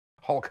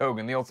Hulk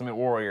Hogan, the Ultimate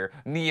Warrior,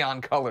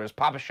 neon colors,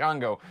 Papa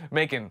Shango,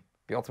 making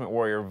the Ultimate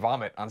Warrior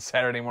vomit on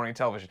Saturday morning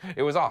television.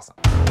 It was awesome.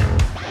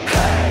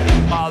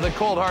 The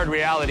cold hard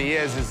reality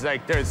is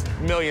like there's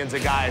millions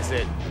of guys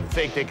that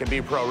think they can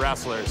be pro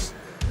wrestlers.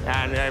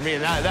 And I mean,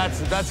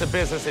 that's a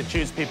business that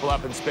chews people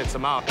up and spits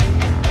them out.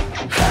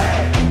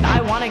 I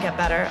want to get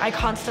better. I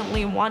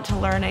constantly want to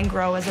learn and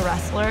grow as a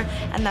wrestler,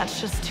 and that's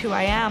just who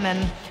I am.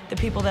 And the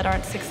people that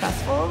aren't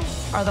successful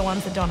are the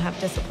ones that don't have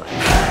discipline.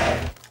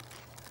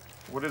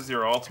 What is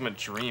your ultimate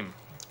dream?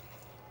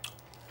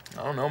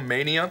 I don't know,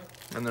 Mania,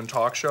 and then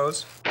talk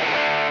shows.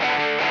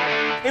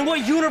 In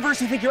what universe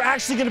do you think you're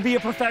actually going to be a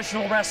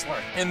professional wrestler?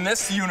 In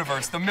this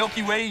universe, the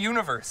Milky Way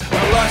universe.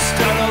 I'm lost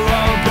on the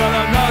road, but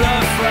I'm not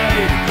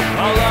afraid.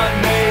 All I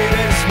need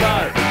is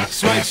smart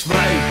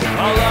switchblade.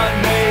 All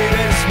I need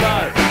is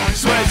smart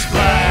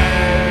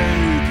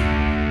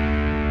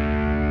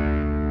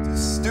switchblade.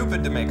 It's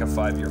stupid to make a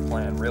 5-year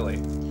plan,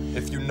 really,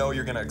 if you know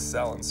you're going to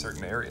excel in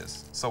certain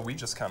areas. So we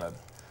just kind of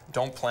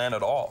don't plan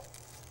at all.